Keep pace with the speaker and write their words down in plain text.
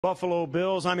Buffalo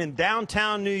Bills. I'm in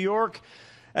downtown New York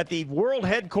at the world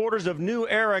headquarters of New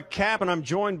Era Cap, and I'm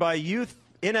joined by youth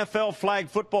NFL flag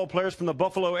football players from the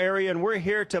Buffalo area, and we're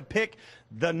here to pick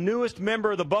the newest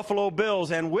member of the Buffalo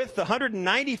Bills. And with the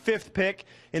 195th pick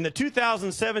in the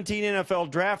 2017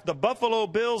 NFL Draft, the Buffalo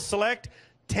Bills select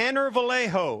Tanner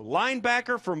Vallejo,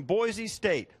 linebacker from Boise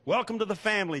State. Welcome to the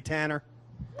family, Tanner.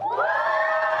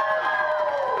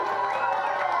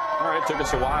 All right, it took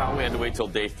us a while. We had to wait till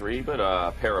day 3, but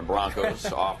a pair of Broncos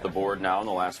off the board now in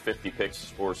the last 50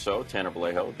 picks or so. Tanner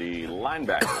Vallejo, the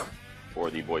linebacker for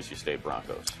the Boise State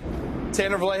Broncos.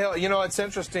 Tanner Vallejo, you know, it's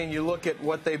interesting. You look at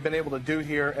what they've been able to do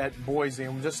here at Boise.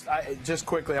 And just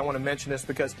quickly, I want to mention this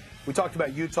because we talked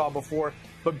about Utah before,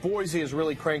 but Boise has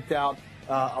really cranked out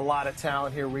a lot of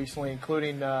talent here recently,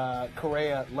 including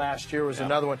Correa last year was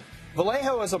another one.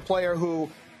 Vallejo is a player who,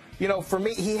 you know, for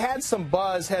me, he had some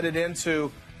buzz headed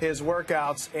into his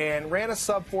workouts and ran a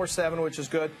sub 4.7, which is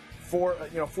good.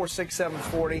 4.67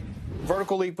 40.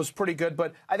 Vertical leap was pretty good,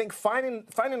 but I think finding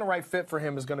the right fit for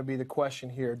him is going to be the question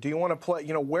here. Do you want to play?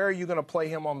 You know, where are you going to play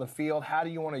him on the field? How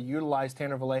do you want to utilize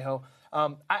Tanner Vallejo?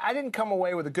 I didn't come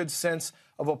away with a good sense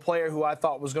of a player who I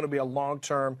thought was going to be a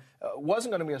long-term,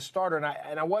 wasn't going to be a starter,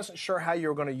 and I wasn't sure how you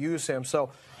were going to use him.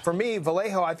 So for me,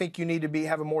 Vallejo, I think you need to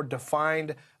have a more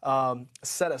defined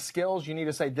set of skills. You need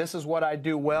to say, this is what I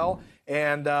do well.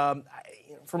 And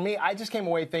for me, I just came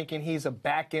away thinking he's a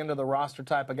back end of the roster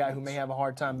type of guy who may have a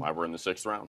hard time. Why we're in the 6th round.